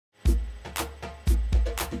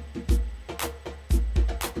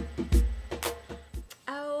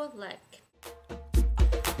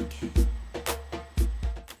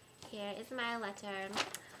Potter.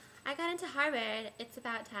 I got into Harvard. It's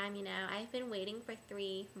about time, you know. I've been waiting for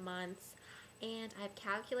 3 months and I've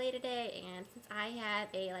calculated it, and since I have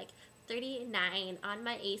a 39 on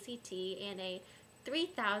my ACT and a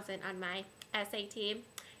 3,000 on my SAT,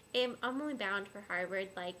 I'm only bound for Harvard.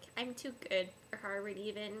 Like, I'm too good for Harvard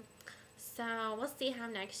even. So we'll see how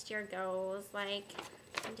next year goes. Like,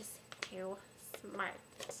 I'm just too smart.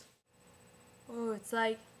 Oh, it's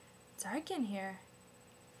like dark in here.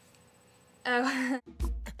 Oh.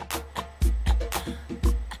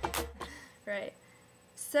 Right.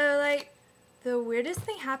 So like the weirdest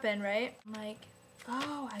thing happened, right? I'm like,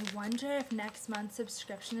 oh, I wonder if next month's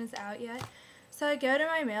subscription is out yet. So I go to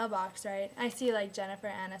my mailbox, right? I see like Jennifer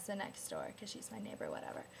Aniston next door because she's my neighbor,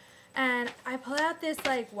 whatever. And I pull out this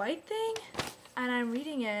like white thing and I'm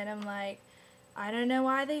reading it and I'm like, I don't know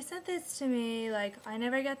why they sent this to me. Like, I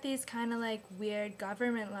never get these kind of like weird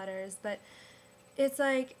government letters, but it's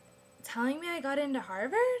like telling me I got into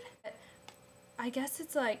Harvard. I guess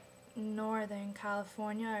it's like Northern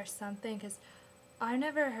California or something, because I've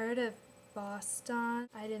never heard of Boston.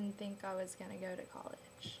 I didn't think I was gonna go to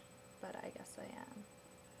college, but I guess I am.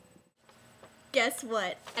 Guess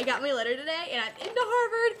what? I got my letter today and I'm into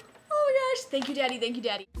Harvard. Oh my gosh, thank you, Daddy, thank you,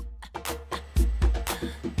 Daddy.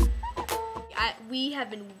 We have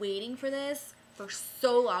been waiting for this for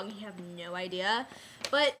so long, you have no idea.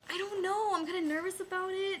 But I don't know, I'm kind of nervous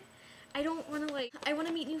about it. I don't want to I want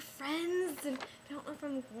to meet new friends and I don't know if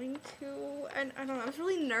I'm going to. And I don't know, I'm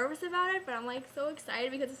really nervous about it, but I'm like so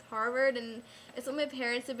excited because it's Harvard and it's what my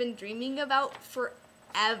parents have been dreaming about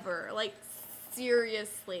forever. Like,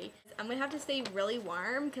 seriously. I'm going to have to stay really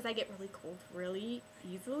warm because I get really cold really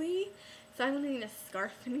easily. So I'm going to need a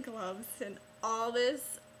scarf and gloves and all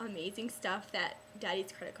this amazing stuff that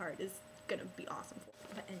Daddy's credit card is going to be awesome for.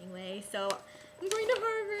 But anyway, so I'm going to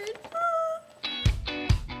Harvard.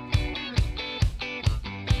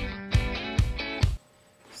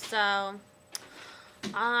 So,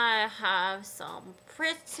 I have some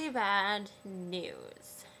pretty bad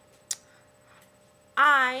news.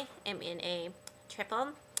 I am in a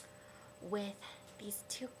triple with these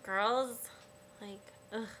 2 girls,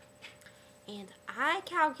 ugh. And I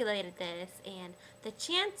calculated this, and the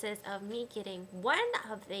chances of me getting one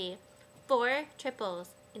of the 4 triples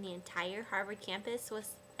in the entire Harvard campus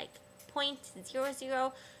was like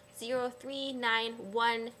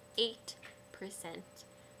 0.0039118%.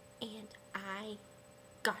 And I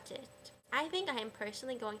got it. I think I am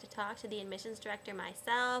personally going to talk to the admissions director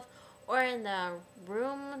myself, or in the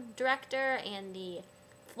room director and the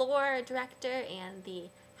floor director and the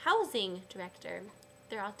housing director.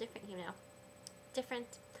 They're all different, you know.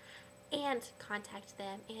 Different. And contact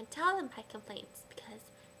them and tell them my complaints, because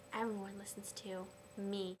everyone listens to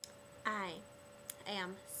me. I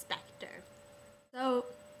am Spectre. So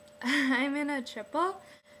I'm in a triple,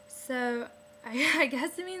 so I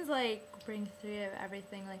guess it means like bring 3 of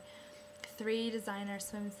everything, like 3 designer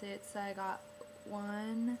swimsuits. So I got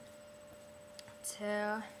 1,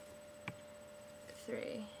 2,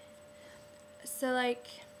 3. So like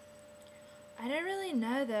I don't really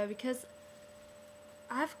know though, because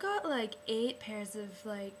I've got like 8 pairs of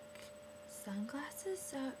like sunglasses,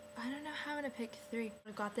 so I don't know how I'm gonna pick 3.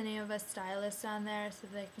 I've got the name of a stylist on there so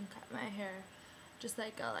they can cut my hair just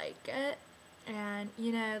like I like it. And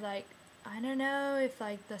you know, like, I don't know if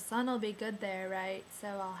like the sun will be good there, right? So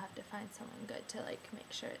I'll have to find someone good to like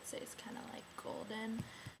make sure it stays kind of like golden.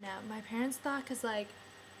 Now my parents thought, cause like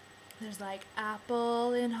there's like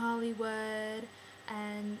Apple in Hollywood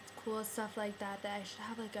and cool stuff like that, that I should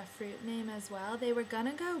have like a fruit name as well. They were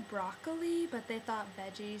gonna go broccoli, but they thought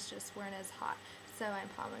veggies just weren't as hot, so I'm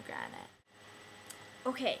pomegranate.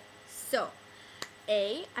 Okay, so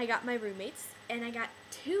I got my roommates, and I got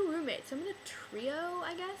 2 roommates. I'm in a trio,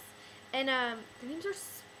 I guess. And their names are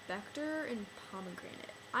Spectre and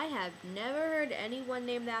Pomegranate. I have never heard anyone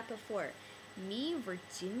name that before. Me,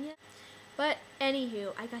 Virginia. But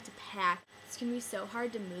anywho, I got to pack. It's gonna be so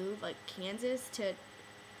hard to move, like Kansas to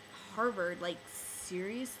Harvard. Like,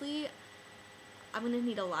 seriously, I'm gonna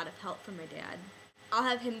need a lot of help from my dad. I'll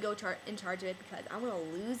have him go in charge of it, because I'm gonna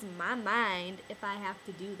lose my mind if I have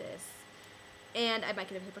to do this. And I might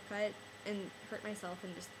get a paper cut and hurt myself,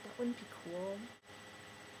 and just, that wouldn't be cool.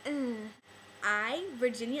 I,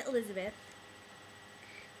 Virginia Elizabeth,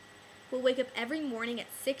 will wake up every morning at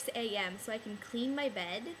 6 a.m. so I can clean my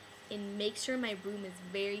bed and make sure my room is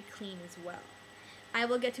very clean as well. I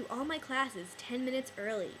will get to all my classes 10 minutes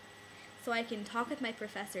early so I can talk with my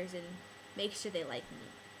professors and make sure they like me.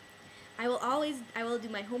 I will do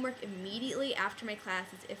my homework immediately after my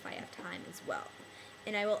classes if I have time as well.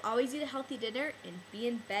 And I will always eat a healthy dinner and be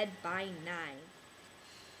in bed by 9.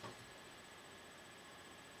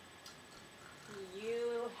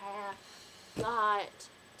 You have got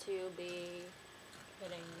to be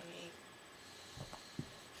kidding me.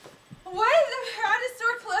 What? The Piranha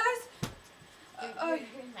store closed? You're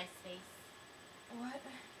in my space. What?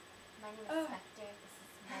 My name is Oh. Spectre. This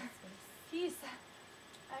is my space. Peace.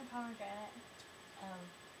 I'm Pomegranate.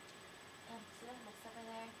 See that mess over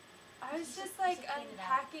there? I was You just should- like you should clean it up.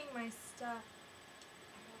 unpacking my stuff.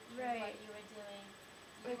 I don't care Right. what you were doing.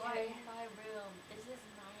 You are Okay. in my room. This is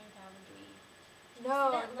my boundary. You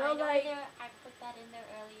No, see that no, line over like- there? I put that in there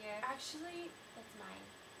earlier. Actually, That's mine.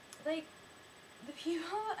 like, the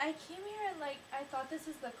people, I came here and like, I thought this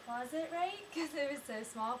was the closet, right? Because it was so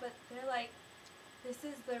small, but they're like, this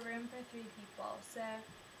is the room for 3 people. So,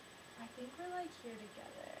 I think we're like here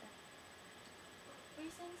together. Were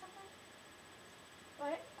you saying something?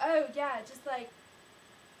 What? Oh, yeah, just like,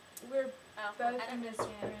 we're Oh, both I in don't this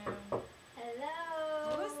understand. room. Hello.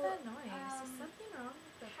 What was that noise? Is something wrong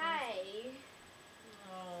with the Hi.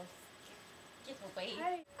 Oh. Get away.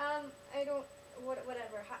 Hi. I don't.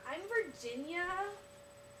 Whatever. Hi, I'm Virginia.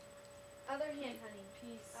 Other hand, honey.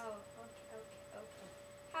 Peace. Oh. Okay.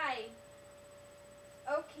 Hi.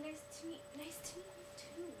 Okay. Nice to meet you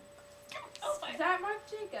too. Oh my Is that Marc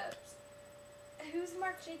Jacobs? Who's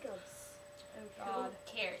Marc Jacobs? Oh, Who God.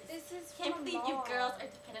 cares? This is Can't from believe you Mom. girls are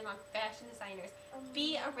dependent on fashion designers.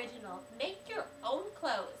 Be original. Make your own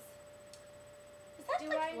clothes. Is that Do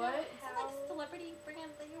like I know what? Is that like how? celebrity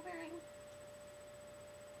brand that you're wearing?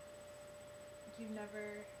 You've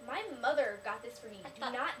never. My mother got this for me. I Do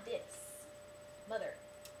thought- not diss. Mother.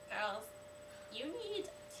 Girls, you need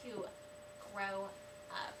to grow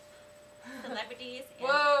up. Celebrities and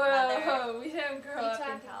mother. We don't grow You up in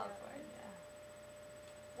talking about? California.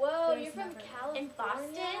 Whoa, There's you're from never- California. In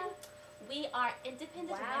Boston, we are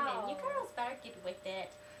independent women. You Wow. girls better get with it.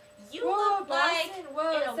 You Whoa, look like Boston,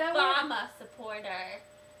 whoa, an is that where- Obama supporter,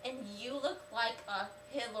 and you look like a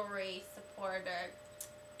Hillary supporter.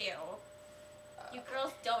 Ew. You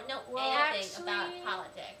girls don't know Well, anything about actually-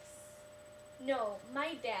 politics. No,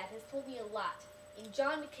 my dad has told me a lot. And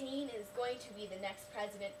John McCain is going to be the next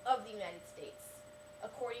president of the United States,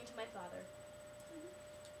 according to my father.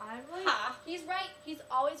 I'm like, Ha! He's right. He's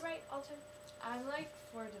always right all the time. I'm like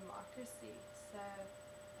for democracy, so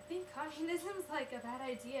I think communism's like a bad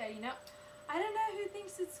idea. You know, I don't know who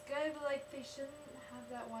thinks it's good, but like they shouldn't have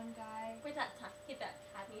that one guy. We're not talking about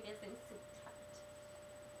communism, sweetheart.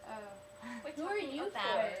 Oh, We're Who are talking you about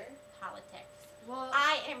for? politics. well,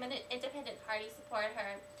 I am an independent party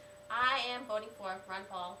supporter. I am voting for Ron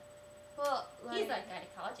Paul. like, He's a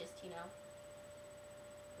gynecologist, you know.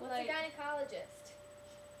 What's like, a gynecologist?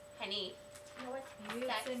 Honey, you know what maybe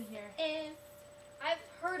sex it's in here. is? I've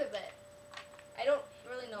heard of it. I don't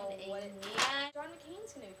really know And what it yeah. John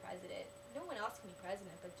McCain's going to be president. No one else can be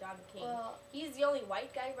president but John McCain. Well, He's the only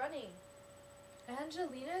white guy running.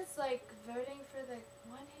 Angelina's like voting for the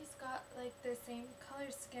one who's got like the same color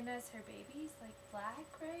skin as her babies, like black,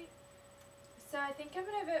 right? So I think I'm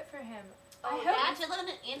gonna vote for him. I Oh, hope.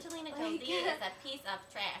 Angelina Like, Jolie is a piece of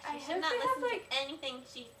trash. I You should hope not they have, listen like- to anything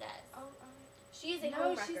she says. She's a No,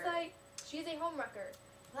 homewrecker. she's like, She's a homewrecker.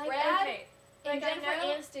 Brad and okay. Like, I Jennifer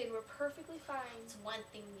know- Aniston were perfectly fine. It's one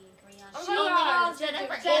thing we agree on. Oh She my God, thinks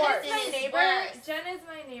Jennifer Jen divorce. is Aniston my is neighbor. worse. Jen is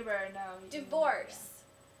my neighbor. No. you didn't know Divorce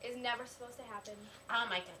is never supposed to happen. Oh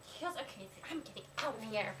my god, kills are crazy. I'm getting out of that.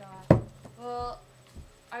 here. Oh my God. Well,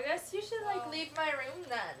 I guess you should like Well, leave my room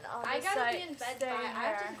then. I'll I just, gotta like, be in bed stay by. I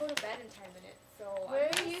have here. to go to bed in 10 minutes. So Where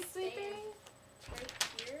I'm are you gonna stay sleeping? Right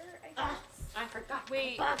here, I Ah, guess. I forgot. my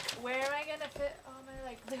Wait, book. where am I gonna fit all my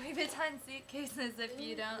like Louis Vuitton suitcases if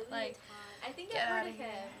you don't like? I think get I've heard outta of here.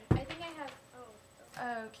 him. I think I have.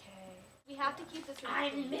 Oh. Okay. We have to keep this room I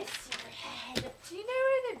clean. miss your head. Do you know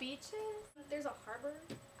where the beach is? There's a harbor.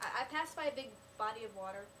 I passed by a big body of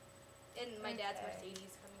water in my dad's Okay.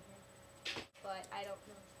 Mercedes coming here. But I don't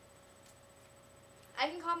know. I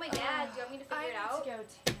can call my dad. Do you want me to figure it out? I need to go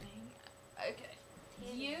tanning. Okay.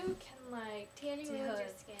 Tanning. You can like Tanning do ruins your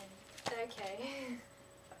it. skin. Okay.